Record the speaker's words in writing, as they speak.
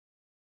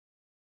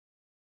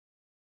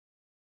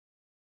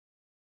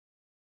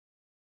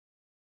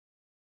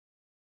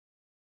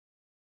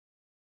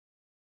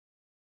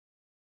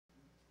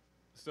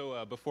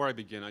So before I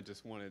begin, I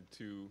just wanted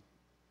to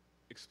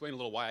explain a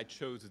little why I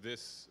chose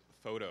this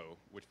photo,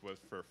 which was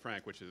for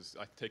Frank, which is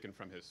taken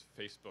from his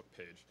Facebook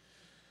page.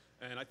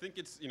 And I think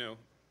it's,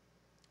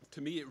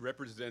 to me it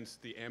represents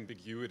the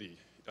ambiguity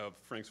of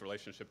Frank's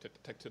relationship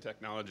to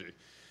technology.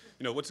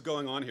 What's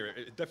going on here?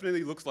 It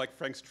definitely looks like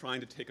Frank's trying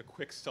to take a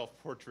quick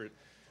self-portrait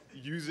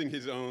using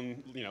his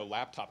own,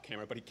 laptop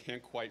camera, but he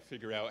can't quite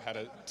figure out how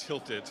to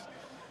tilt it,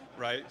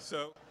 right?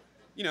 So,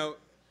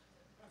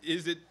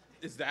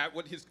 is that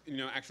what is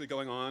actually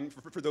going on?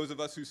 For those of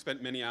us who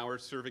spent many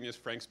hours serving as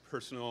Frank's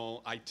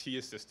personal IT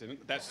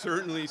assistant, that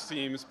certainly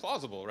seems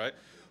plausible, right?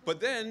 But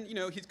then,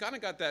 he's kind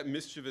of got that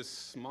mischievous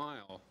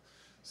smile.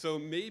 So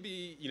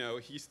maybe,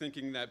 he's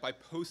thinking that by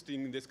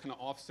posting this kind of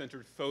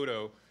off-centered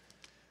photo,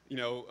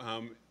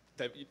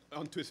 that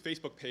onto his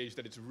Facebook page,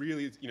 that it's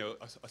really,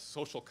 a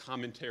social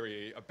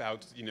commentary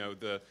about,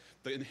 the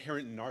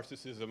inherent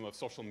narcissism of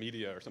social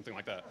media or something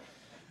like that.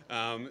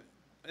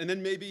 And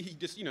then maybe he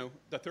just,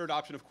 the third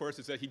option, of course,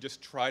 is that he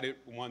just tried it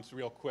once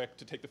real quick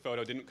to take the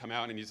photo, didn't come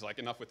out, and he's like,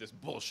 enough with this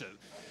bullshit.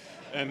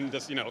 And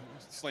just,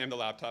 slammed the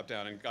laptop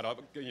down and got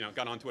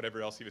on to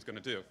whatever else he was going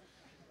to do.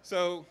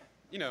 So,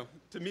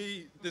 to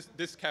me,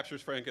 this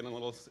captures Frank in a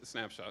little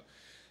snapshot.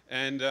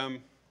 And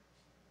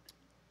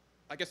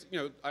I guess,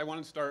 I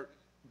want to start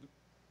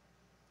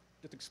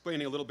just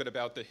explaining a little bit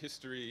about the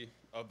history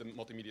of the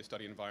multimedia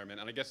study environment.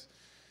 And I guess,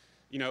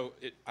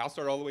 I'll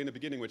start all the way in the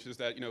beginning, which is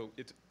that,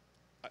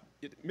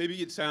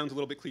 maybe it sounds a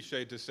little bit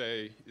cliched to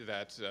say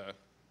that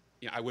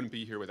I wouldn't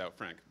be here without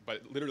Frank,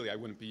 but literally I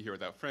wouldn't be here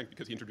without Frank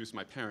because he introduced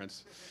my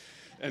parents.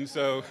 And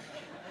so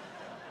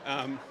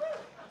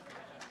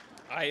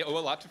I owe a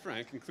lot to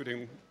Frank,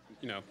 including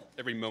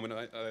every moment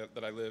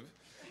that I live.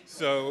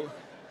 So,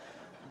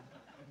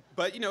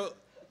 but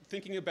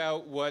thinking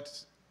about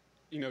what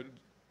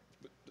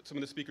some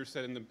of the speakers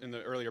said in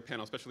the earlier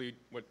panel, especially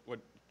what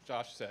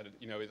Josh said,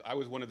 is I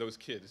was one of those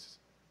kids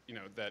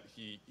that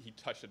he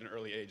touched at an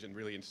early age and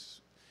really,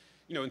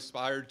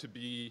 inspired to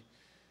be,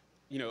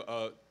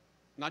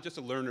 not just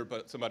a learner,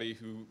 but somebody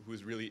who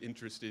was really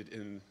interested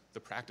in the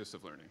practice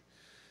of learning.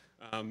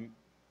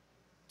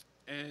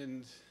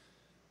 And,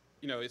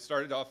 it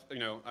started off,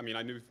 I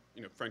knew,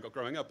 Frank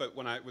growing up, but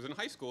when I was in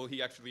high school,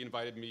 he actually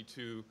invited me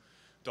to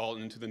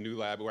Dalton, to the new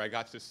lab, where I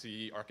got to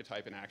see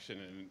archetype in action,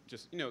 and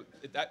just,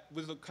 that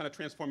was a kind of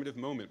transformative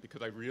moment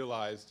because I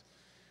realized,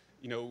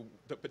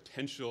 the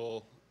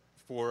potential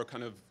for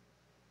kind of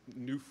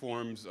new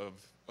forms of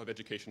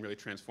education really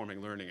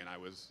transforming learning, and I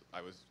was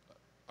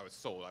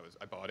sold.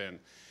 I bought in.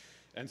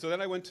 And so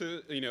then I went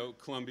to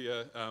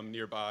Columbia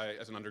nearby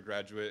as an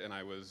undergraduate, and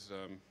I was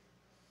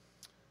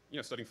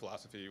studying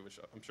philosophy, which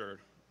I'm sure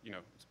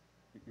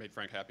made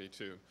Frank happy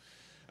too,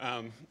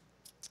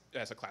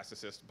 as a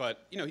classicist.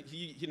 But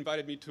he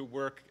invited me to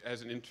work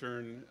as an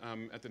intern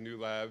at the new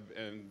lab,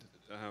 and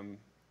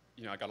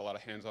I got a lot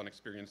of hands-on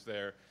experience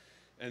there.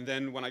 And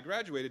then when I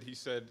graduated, he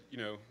said,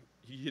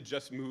 he had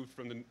just moved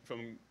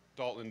from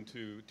Dalton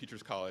to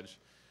Teachers College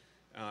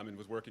and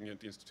was working at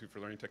the Institute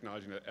for Learning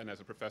Technology and as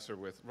a professor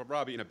with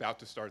Robbie and about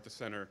to start the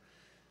center.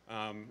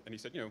 And he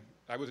said,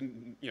 I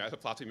wasn't, as a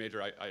philosophy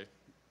major, I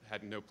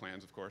had no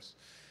plans, of course.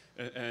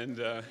 And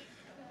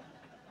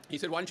he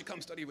said, why don't you come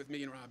study with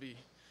me and Robbie?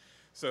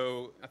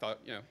 So I thought,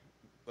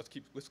 let's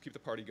keep the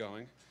party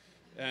going.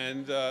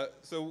 And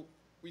so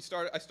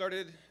I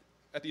started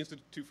at the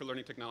Institute for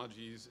Learning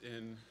Technologies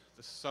in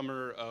the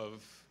summer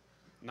of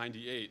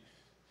 '98.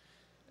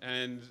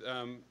 And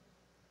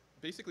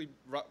basically,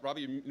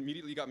 Robbie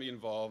immediately got me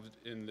involved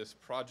in this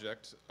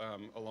project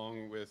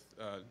along with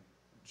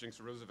Jinx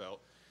Roosevelt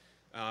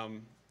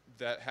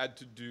that had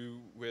to do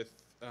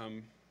with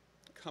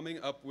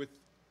coming up with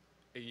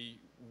a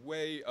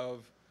way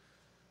of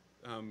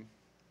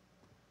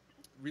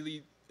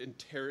really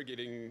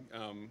interrogating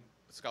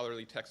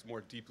scholarly text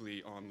more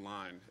deeply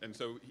online. And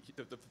so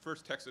the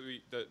first text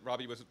that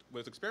Robbie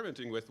was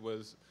experimenting with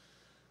was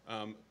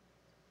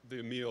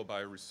the Miele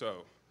by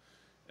Rousseau.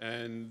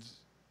 And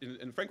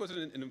Frank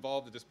wasn't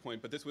involved at this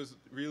point, but this was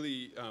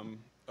really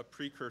a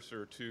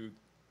precursor to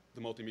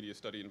the multimedia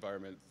study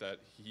environment that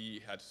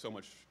he had so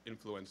much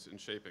influence in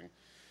shaping.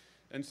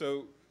 And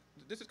so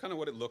this is kind of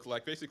what it looked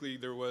like. Basically,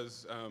 there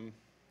was,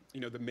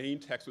 the main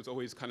text was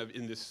always kind of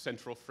in this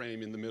central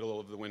frame in the middle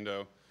of the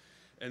window.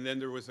 And then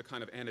there was a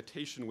kind of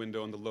annotation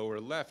window on the lower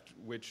left,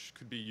 which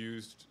could be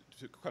used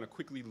to kind of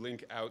quickly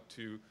link out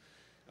to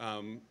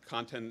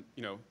content,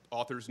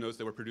 author's notes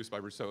that were produced by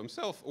Rousseau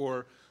himself,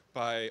 or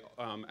by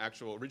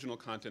actual original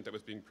content that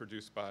was being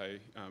produced by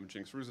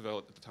Jinx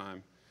Roosevelt at the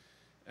time.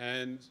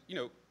 And,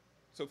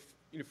 so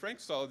Frank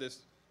saw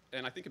this,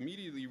 and I think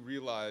immediately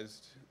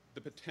realized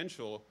the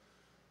potential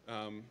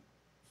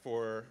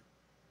for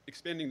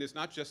expanding this,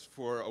 not just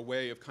for a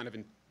way of kind of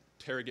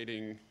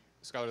interrogating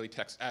scholarly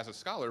text as a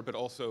scholar, but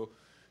also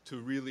to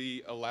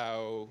really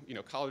allow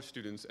college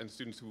students and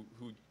students who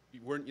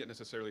weren't yet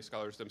necessarily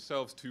scholars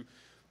themselves to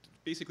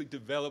basically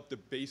develop the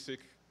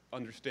basic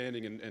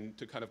understanding and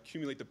to kind of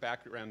accumulate the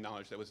background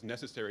knowledge that was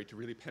necessary to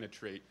really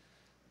penetrate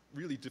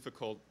really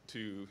difficult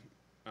to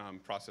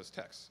process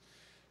texts.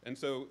 And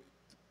so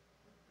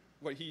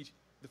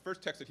the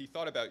first text that he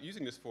thought about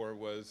using this for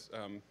was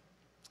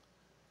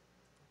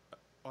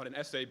on an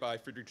essay by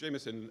Friedrich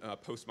Jameson,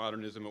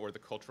 Postmodernism or the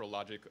Cultural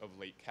Logic of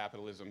Late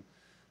Capitalism,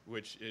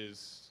 which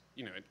is,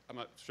 I'm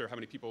not sure how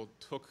many people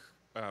took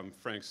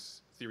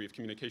Frank's Theory of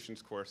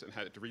Communications course and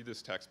had to read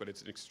this text, but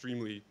it's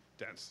extremely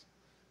dense.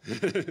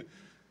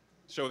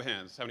 Show of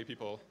hands, how many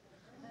people?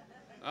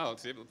 Oh,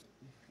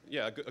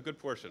 yeah, a good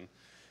portion.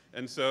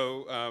 And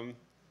so,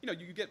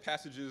 you get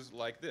passages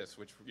like this,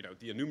 which,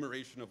 the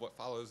enumeration of what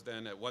follows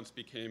then at once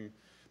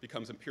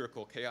becomes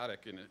empirical,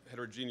 chaotic, and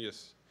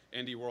heterogeneous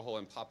Andy Warhol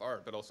and pop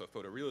art, but also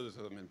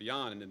photorealism and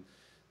beyond, and then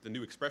the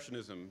new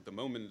expressionism, the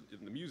moment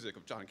in the music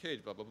of John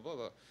Cage, blah, blah, blah,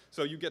 blah.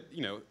 So you get,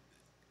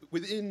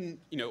 within,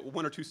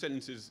 one or two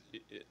sentences,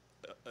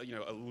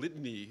 a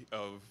litany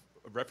of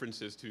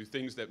references to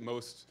things that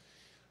most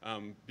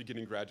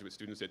beginning graduate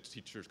students at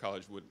Teachers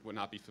College would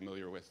not be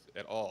familiar with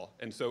at all.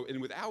 And so,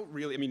 and without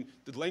really,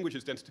 the language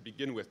is dense to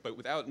begin with, but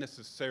without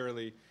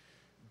necessarily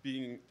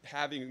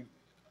having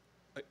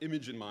an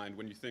image in mind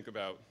when you think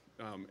about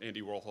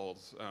Andy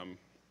Warhol's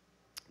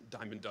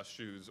Diamond Dust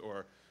Shoes,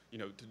 or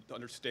to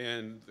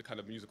understand the kind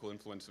of musical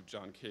influence of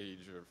John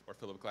Cage or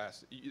Philip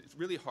Glass, it's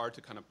really hard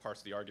to kind of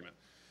parse the argument.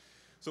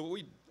 So what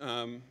we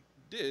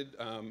did,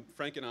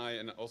 Frank and I,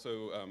 and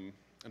also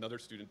another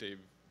student, Dave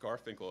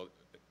Garfinkel,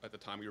 at the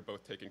time we were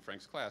both taking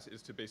Frank's class,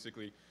 is to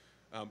basically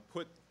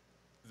put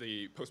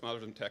the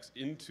postmodernism text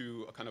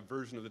into a kind of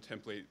version of the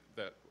template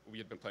that we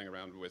had been playing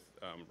around with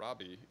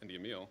Robbie and the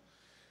Emil.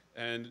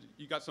 And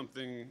you got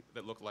something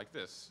that looked like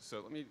this. So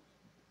let me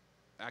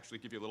actually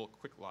give you a little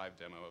quick live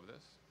demo of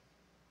this.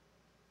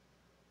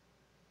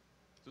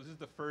 So this is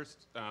the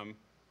first,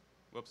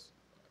 whoops,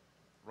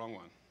 wrong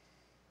one.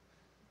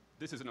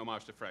 This is an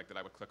homage to Frank that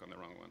I would click on the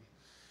wrong one.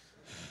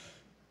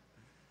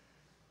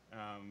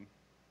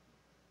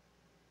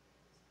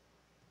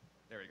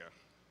 There we go.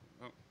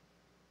 Oh.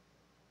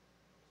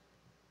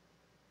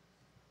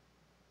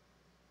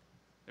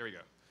 There we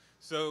go.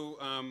 So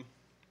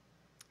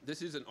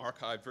this is an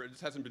archive.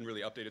 This hasn't been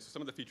really updated, so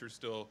some of the features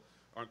still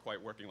aren't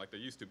quite working like they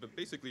used to. But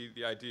basically,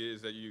 the idea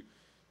is that you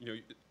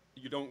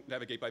don't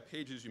navigate by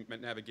pages. You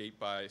navigate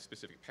by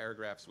specific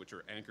paragraphs, which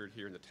are anchored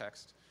here in the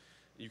text.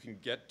 You can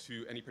get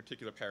to any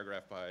particular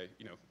paragraph by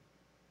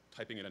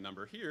typing in a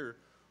number here,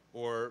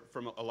 or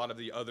from a lot of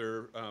the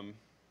other,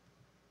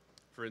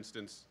 for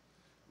instance,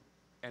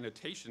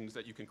 annotations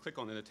that you can click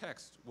on in the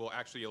text will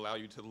actually allow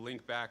you to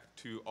link back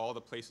to all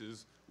the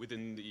places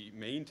within the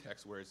main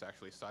text where it's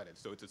actually cited.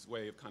 So it's this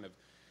way of kind of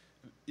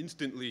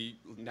instantly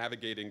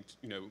navigating,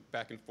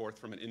 back and forth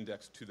from an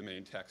index to the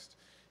main text,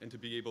 and to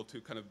be able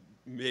to kind of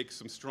make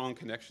some strong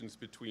connections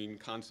between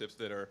concepts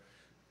that are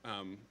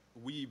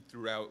weaved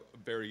throughout a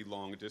very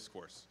long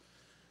discourse.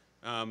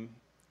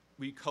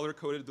 We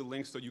color-coded the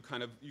links so you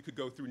could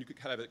go through and you could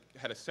kind of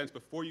had a sense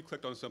before you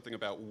clicked on something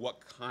about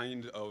what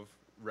kind of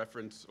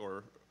reference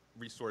or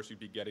resource you'd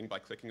be getting by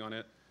clicking on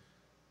it.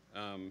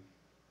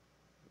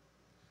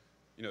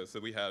 So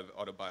we have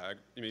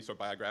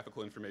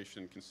biographical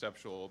information,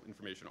 conceptual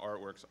information,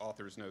 artworks,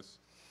 author's notes.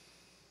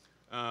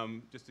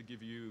 Just to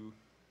give you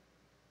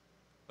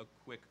a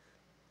quick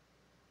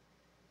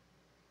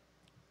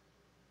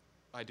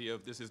idea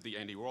of, this is the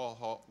Andy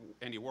Warhol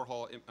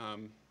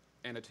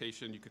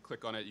annotation. You could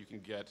click on it. You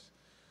can get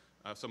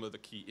some of the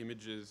key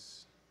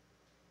images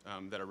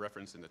that are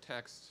referenced in the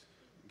text.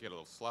 Get a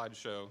little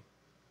slideshow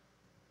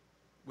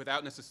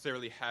without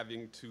necessarily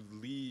having to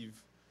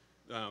leave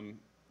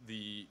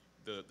the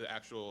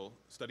actual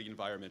study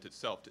environment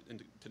itself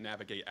to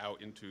navigate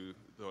out into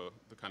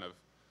the kind of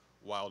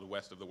wild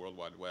west of the World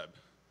Wide Web.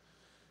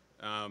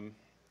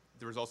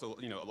 There was also,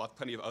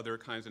 plenty of other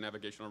kinds of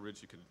navigational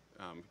routes. You could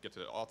get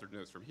to author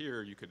notes from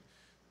here. You could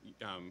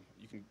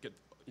get,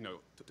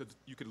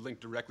 you could link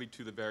directly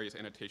to the various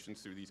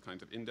annotations through these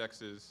kinds of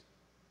indexes.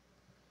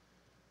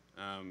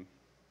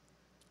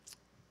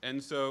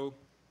 And so,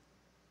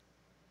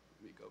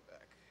 let me go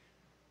back.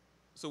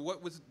 So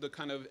what was the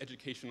kind of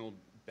educational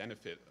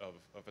benefit of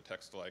a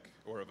text like,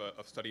 or of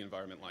a study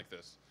environment like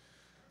this?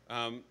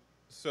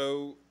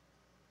 So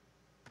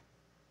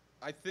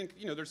I think,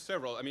 there's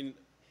several.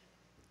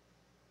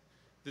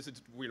 This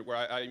is weird,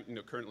 where I'm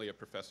currently a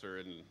professor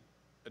in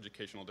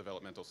educational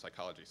developmental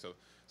psychology. So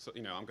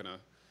I'm gonna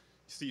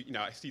see,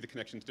 I see the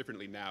connections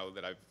differently now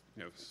that I've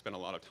spent a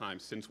lot of time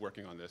since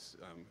working on this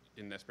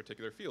in this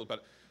particular field.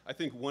 But I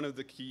think one of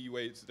the key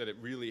ways that it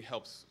really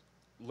helps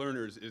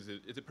learners is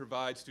it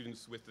provides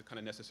students with the kind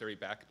of necessary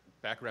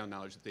background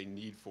knowledge that they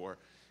need for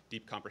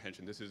deep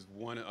comprehension. This is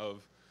one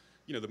of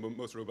the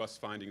most robust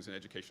findings in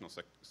educational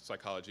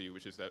psychology,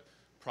 which is that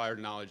prior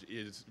knowledge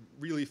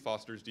really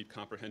fosters deep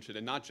comprehension,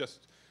 and not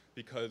just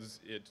because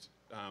it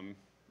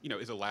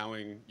is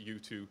allowing you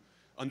to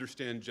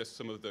understand just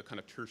some of the kind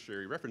of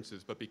tertiary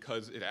references, but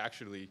because it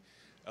actually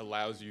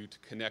allows you to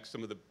connect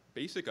some of the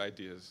basic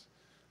ideas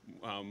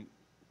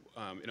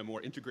in a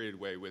more integrated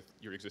way with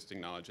your existing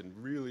knowledge, and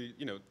really,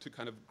 to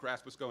kind of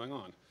grasp what's going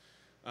on.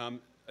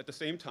 At the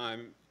same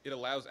time, it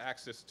allows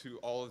access to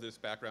all of this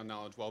background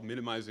knowledge while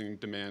minimizing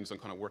demands on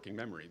kind of working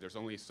memory. There's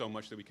only so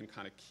much that we can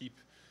kind of keep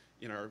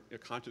in our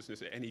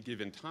consciousness at any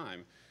given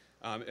time.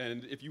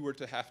 And if you were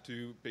to have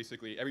to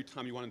basically, every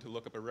time you wanted to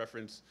look up a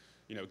reference,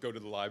 go to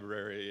the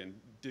library and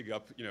dig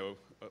up,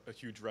 a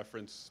huge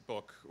reference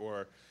book,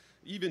 or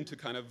even to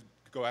kind of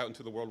go out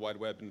into the World Wide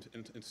Web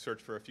and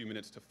search for a few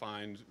minutes to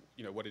find,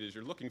 what it is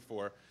you're looking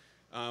for,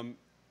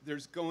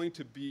 there's going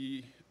to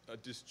be a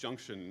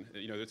disjunction.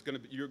 It's going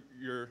to be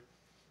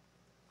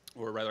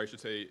or rather, I should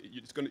say,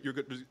 it's going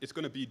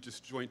to be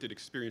disjointed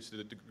experience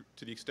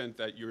to the extent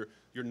that you're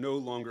no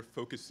longer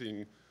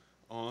focusing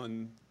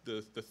on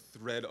the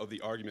thread of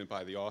the argument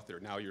by the author.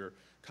 Now you're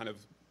kind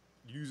of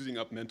using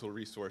up mental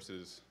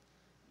resources,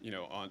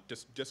 on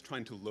just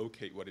trying to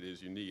locate what it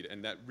is you need,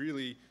 and that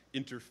really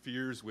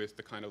interferes with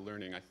the kind of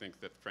learning I think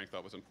that Frank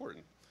thought was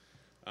important.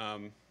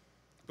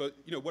 But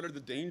what are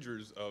the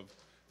dangers of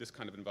this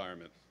kind of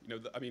environment?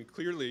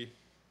 Clearly,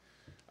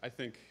 I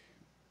think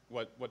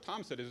what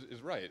Tom said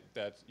is right,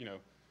 that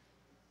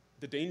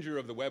the danger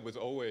of the web was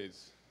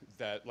always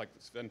that, like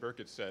Sven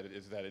Burkett said,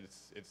 is that it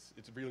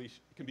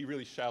can be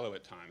really shallow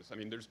at times.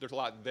 There's a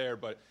lot there,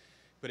 but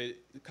it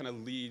kind of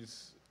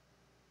leads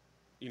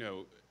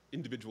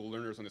individual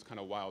learners on this kind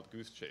of wild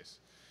goose chase.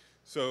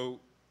 So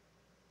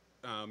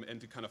and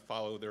to kind of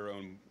follow their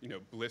own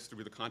bliss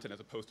through the content, as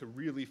opposed to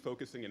really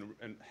focusing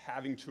and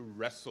having to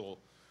wrestle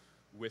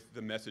with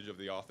the message of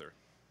the author.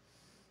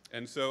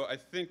 And so I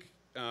think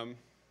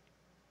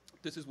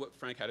this is what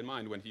Frank had in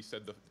mind when he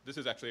said, this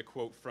is actually a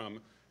quote from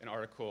an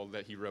article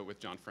that he wrote with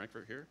John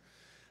Frankfurt here,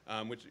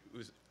 which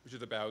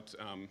is about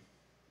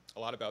a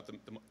lot about the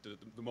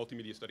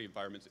multimedia study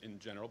environments in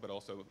general, but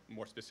also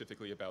more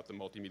specifically about the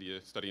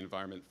multimedia study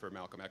environment for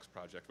Malcolm X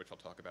project, which I'll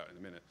talk about in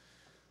a minute.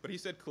 But he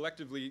said,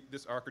 collectively,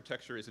 this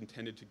architecture is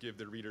intended to give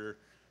the reader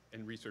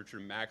and researcher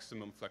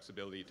maximum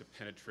flexibility to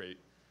penetrate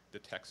the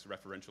text's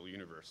referential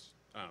universe,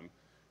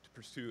 to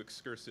pursue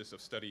excursus of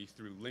study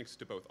through links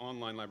to both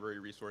online library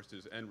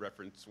resources and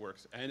reference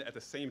works, and at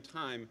the same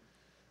time,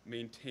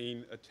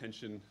 maintain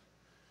attention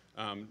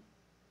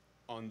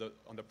on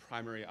the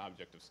primary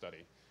object of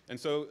study. And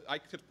so I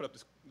could put up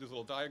this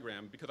little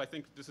diagram because I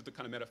think this is the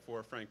kind of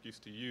metaphor Frank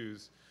used to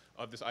use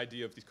of this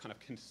idea of these kind of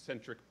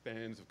concentric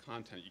bands of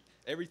content.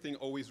 Everything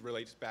always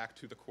relates back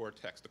to the core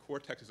text. The core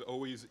text is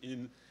always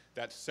in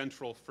that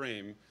central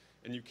frame,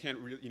 and you can't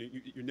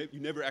really, you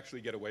never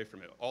actually get away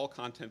from it. All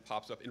content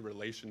pops up in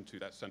relation to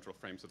that central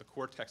frame. So the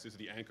core text is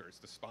the anchor, it's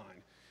the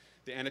spine.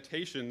 The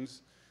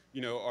annotations,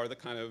 are the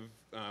kind of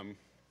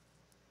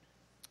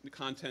the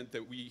content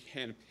that we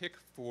handpick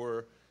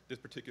for this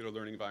particular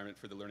learning environment,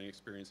 for the learning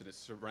experience, and it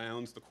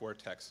surrounds the core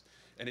text,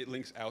 and it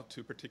links out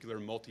to particular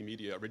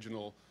multimedia,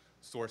 original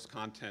source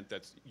content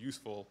that's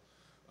useful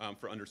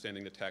for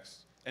understanding the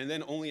text. And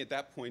then only at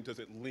that point does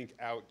it link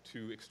out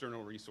to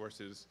external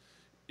resources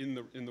in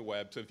the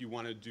web. So if you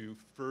want to do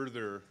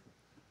further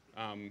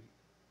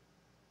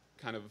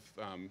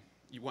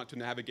you want to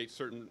navigate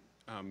certain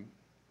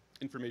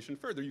information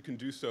further, you can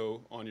do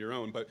so on your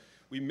own. But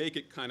we make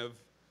it kind of,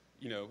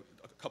 a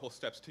couple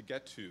steps to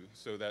get to,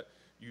 so that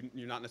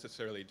you're not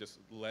necessarily just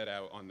led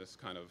out on this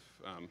kind of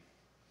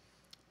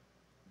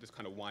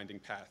winding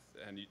path,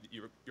 and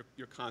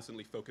you're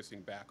constantly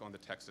focusing back on the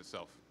text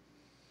itself.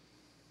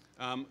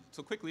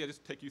 So quickly, I'll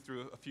just take you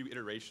through a few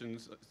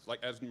iterations.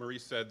 Like as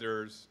Maurice said,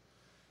 there's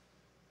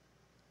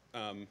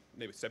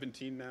maybe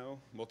 17 now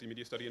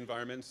multimedia study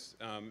environments,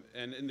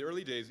 and in the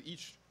early days,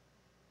 each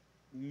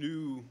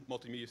new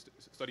multimedia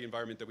study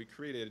environment that we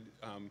created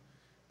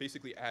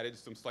basically added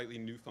some slightly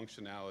new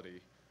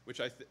functionality,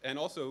 which and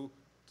also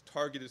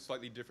targeted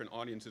slightly different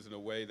audiences in a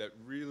way that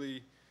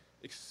really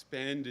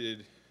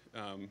expanded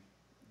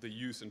the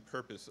use and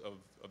purpose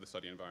of the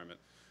study environment.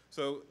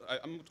 So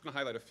I'm just going to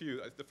highlight a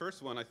few. The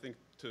first one I think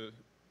to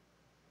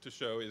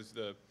show is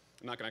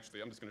I'm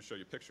just going to show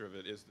you a picture of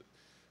it, is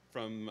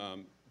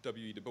from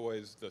W.E. Du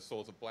Bois, The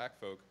Souls of Black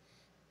Folk.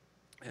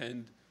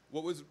 And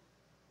what was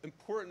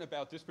important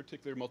about this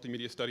particular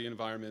multimedia study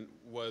environment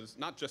was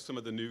not just some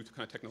of the new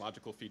kind of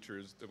technological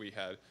features that we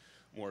had,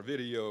 more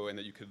video, and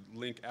that you could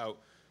link out,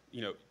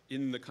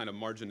 in the kind of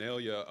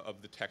marginalia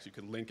of the text, you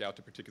could link out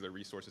to particular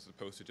resources as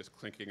opposed to just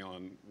clicking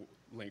on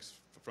links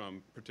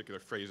from particular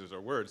phrases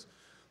or words,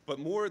 but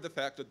more the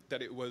fact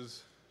that it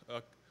was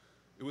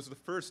the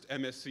first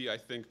MSC, I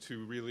think,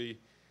 to really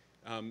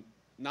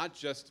not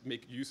just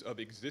make use of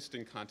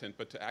existing content,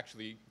 but to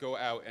actually go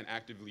out and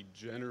actively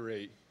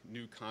generate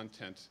new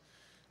content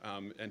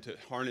and to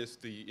harness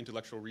the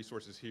intellectual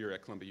resources here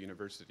at Columbia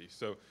University.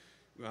 So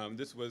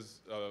this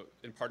was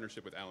in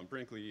partnership with Alan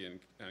Brinkley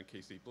and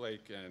Casey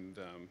Blake and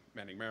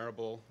Manning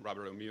Marable,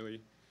 Robert O'Mealy,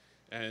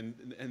 and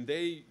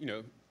they,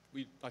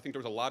 I think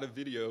there was a lot of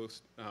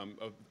videos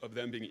of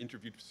them being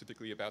interviewed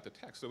specifically about the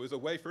text. So it was a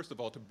way, first of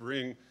all, to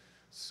bring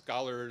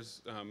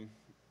scholars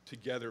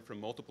together from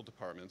multiple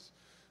departments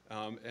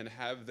and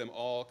have them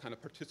all kind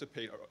of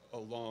participate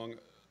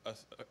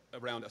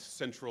around a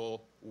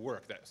central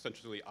work that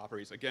essentially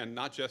operates, again,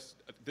 not just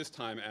at this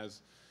time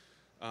as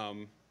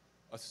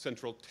a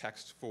central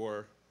text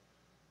for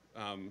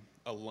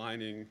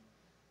aligning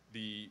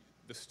the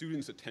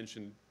student's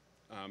attention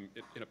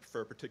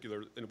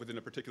within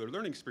a particular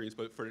learning experience,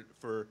 but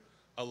for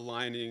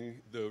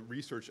aligning the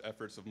research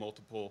efforts of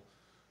multiple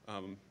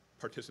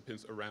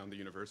participants around the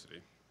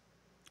university.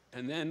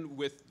 And then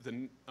with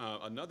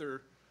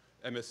another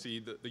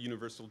MSc, the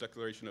Universal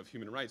Declaration of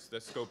Human Rights,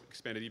 that scope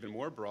expanded even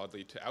more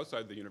broadly to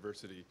outside the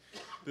university.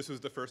 This was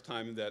the first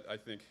time that I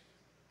think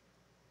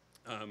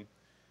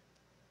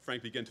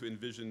Frank began to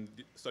envision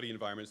study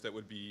environments that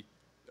would be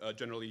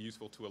generally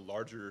useful to a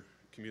larger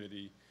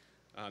community,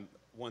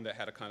 one that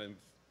had a kind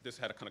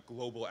of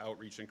global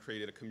outreach and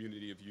created a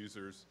community of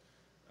users.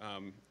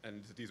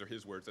 And these are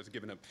his words, that's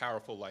given a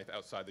powerful life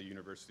outside the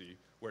university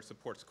where it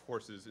supports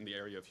courses in the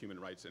area of human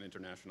rights and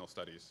international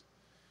studies.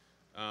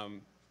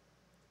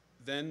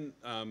 Then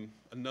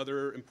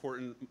another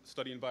important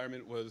study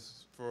environment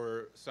was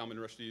for Salman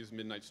Rushdie's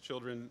Midnight's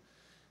Children.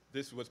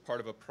 This was part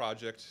of a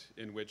project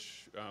in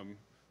which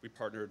we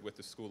partnered with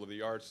the School of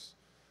the Arts,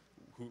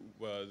 who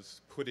was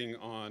putting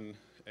on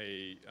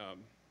a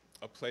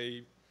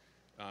play,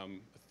 a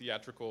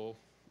theatrical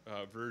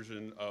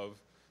version of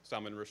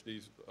Salman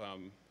Rushdie's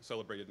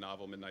celebrated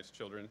novel, Midnight's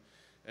Children.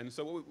 And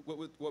so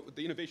what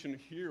the innovation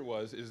here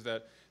is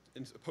that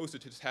as opposed to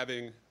just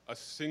having a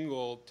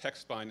single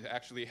text spine,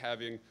 actually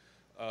having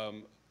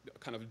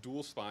kind of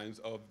dual spines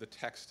of the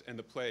text and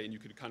the play, and you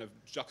could kind of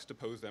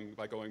juxtapose them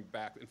by going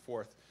back and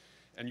forth.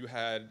 And you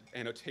had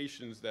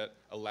annotations that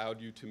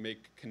allowed you to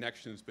make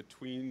connections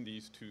between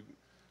these two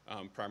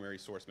primary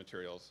source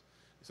materials.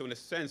 So in a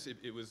sense,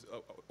 it was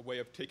a way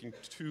of taking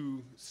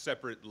two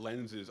separate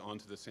lenses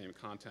onto the same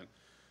content,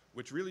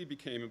 which really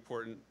became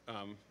important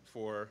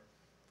for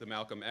the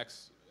Malcolm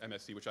X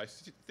MSc, which I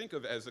think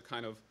of as a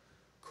kind of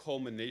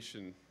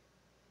culmination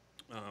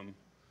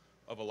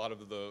of a lot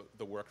of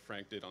the work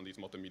Frank did on these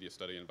multimedia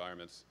study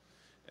environments.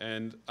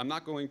 And I'm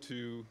not going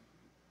to,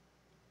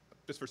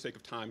 just for sake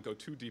of time, go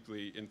too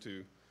deeply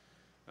into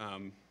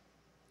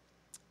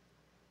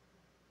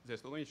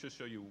this, but let me just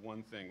show you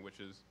one thing, which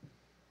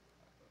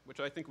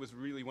I think was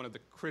really one of the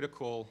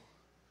critical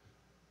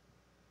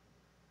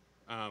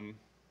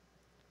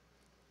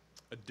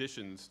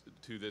additions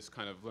to this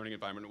kind of learning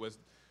environment, was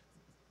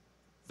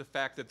the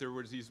fact that there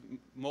was these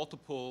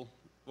multiple,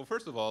 well,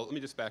 first of all, let me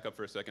just back up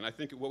for a second. I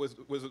think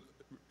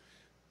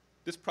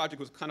this project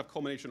was kind of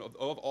culmination of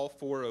all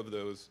four of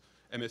those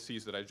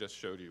MSCs that I just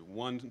showed you.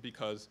 One,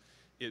 because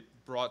it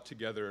brought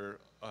together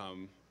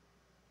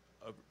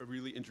a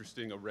really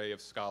interesting array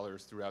of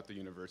scholars throughout the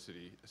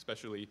university,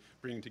 especially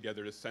bringing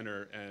together the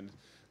center and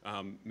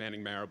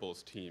Manning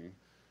Marable's team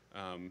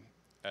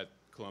at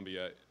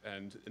Columbia.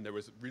 And there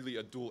was really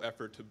a dual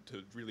effort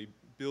to really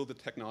build the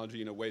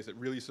technology in ways that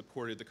really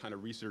supported the kind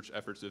of research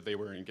efforts that they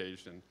were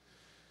engaged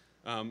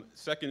in.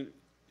 Second,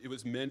 it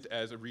was meant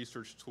as a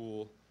research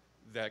tool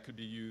that could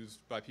be used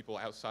by people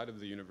outside of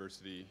the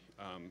university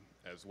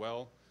as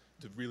well,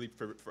 to really,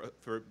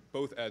 for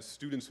both as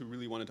students who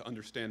really wanted to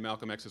understand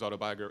Malcolm X's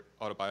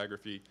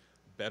autobiography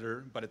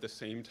better, but at the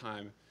same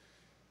time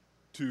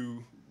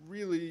to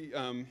really,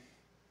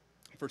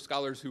 for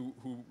scholars who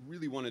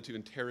really wanted to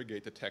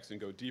interrogate the text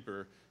and go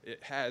deeper.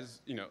 It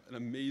has, an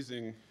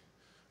amazing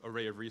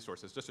array of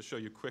resources. Just to show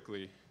you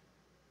quickly,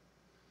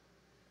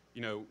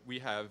 we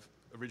have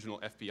original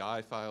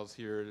FBI files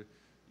here.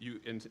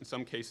 In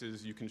some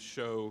cases, you can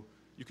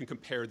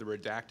compare the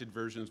redacted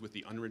versions with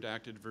the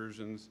unredacted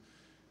versions.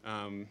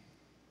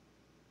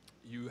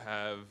 You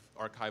have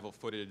archival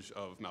footage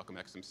of Malcolm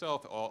X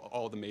himself,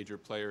 all the major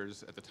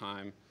players at the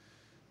time.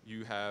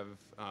 You have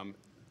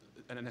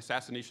an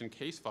assassination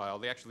case file.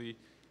 They actually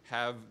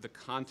have the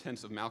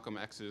contents of Malcolm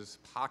X's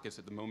pockets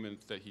at the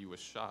moment that he was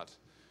shot.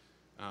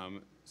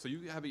 So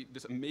you have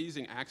this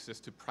amazing access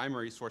to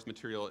primary source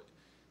material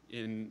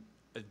in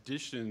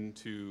addition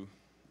to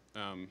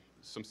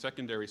some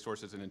secondary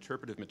sources and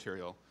interpretive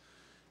material.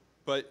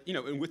 But,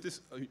 and with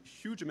this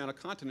huge amount of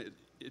content,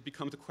 it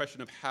becomes a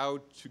question of how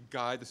to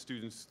guide the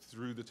students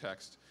through the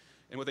text.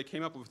 And what they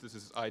came up with is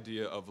this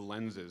idea of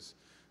lenses.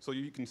 So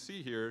you can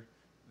see here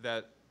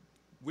that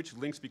which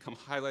links become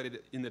highlighted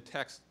in the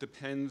text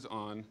depends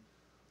on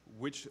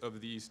which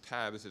of these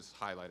tabs is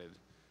highlighted.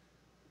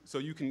 So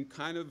you can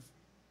kind of,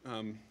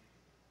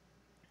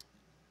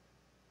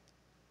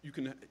 you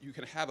can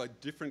have a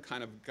different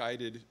kind of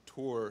guided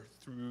tour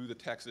through the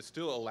text that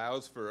still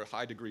allows for a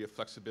high degree of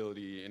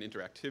flexibility and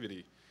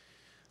interactivity,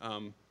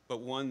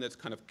 but one that's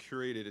kind of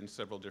curated in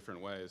several different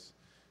ways.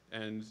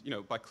 And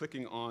by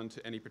clicking on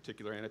to any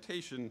particular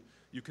annotation,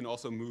 you can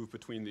also move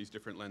between these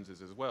different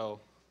lenses as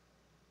well,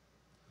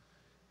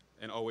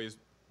 and always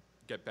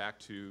get back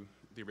to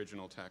the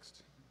original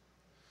text.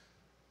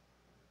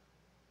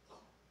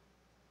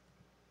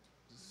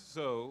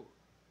 So,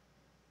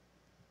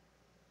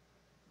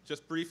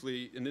 just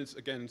briefly, and this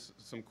again,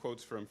 some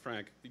quotes from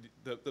Frank,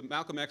 the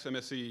Malcolm X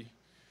MSc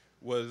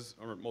was,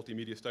 or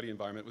multimedia study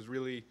environment, was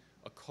really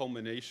a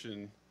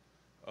culmination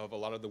of a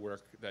lot of the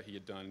work that he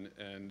had done,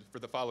 and for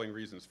the following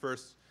reasons.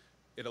 First,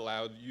 it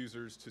allowed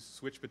users to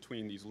switch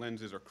between these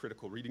lenses or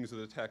critical readings of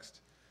the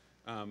text.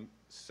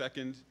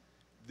 Second,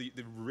 the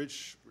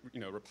rich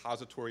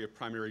repository of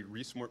primary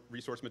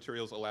resource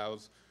materials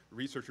allows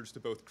researchers to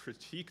both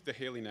critique the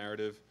Haley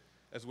narrative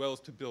as well as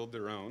to build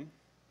their own.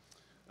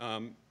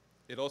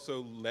 It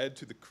also led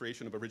to the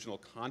creation of original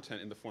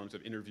content in the forms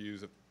of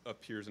interviews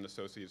of peers and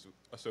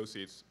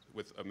associates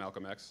with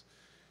Malcolm X.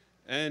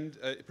 And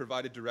it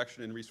provided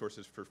direction and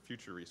resources for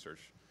future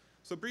research.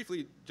 So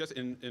briefly, just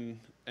in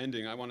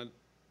ending, I want to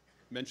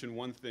mention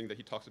one thing that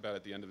he talks about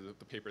at the end of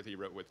the paper that he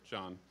wrote with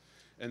John.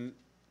 And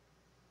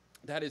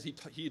that is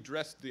he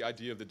addressed the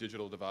idea of the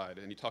digital divide,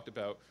 and he talked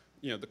about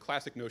the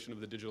classic notion of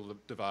the digital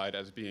divide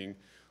as being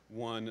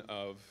one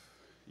of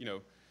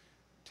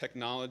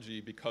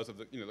technology because of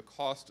the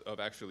cost of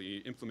actually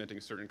implementing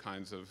certain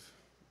kinds of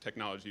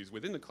technologies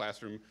within the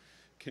classroom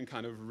can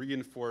kind of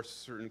reinforce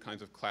certain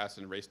kinds of class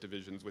and race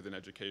divisions within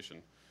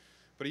education.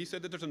 But he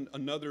said that there's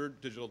another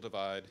digital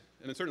divide,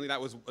 and certainly that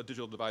was a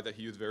digital divide that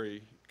he was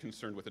very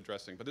concerned with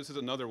addressing. But this is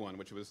another one,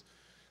 which was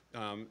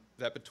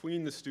that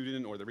between the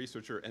student or the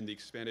researcher and the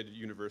expanded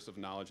universe of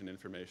knowledge and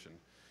information.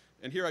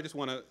 And here I just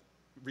want to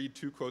read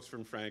two quotes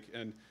from Frank.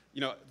 And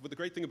but the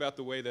great thing about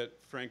the way that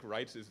Frank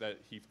writes is that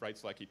he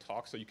writes like he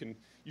talks, so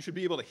you should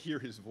be able to hear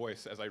his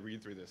voice as I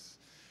read through this.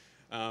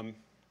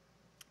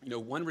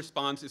 One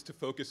response is to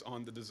focus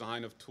on the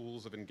design of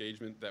tools of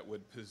engagement that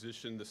would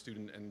position the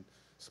student and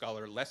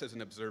scholar less as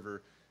an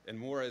observer and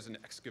more as an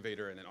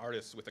excavator and an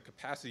artist with a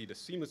capacity to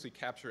seamlessly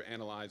capture,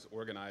 analyze,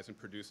 organize, and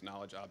produce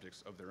knowledge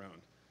objects of their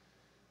own.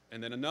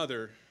 And then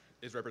another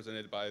is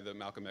represented by the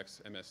Malcolm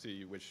X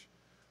MSc, which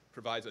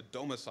provides a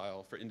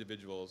domicile for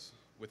individuals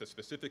with a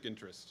specific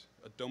interest,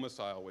 a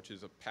domicile which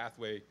is a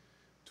pathway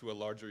to a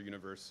larger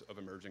universe of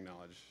emerging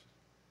knowledge.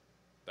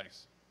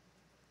 Thanks.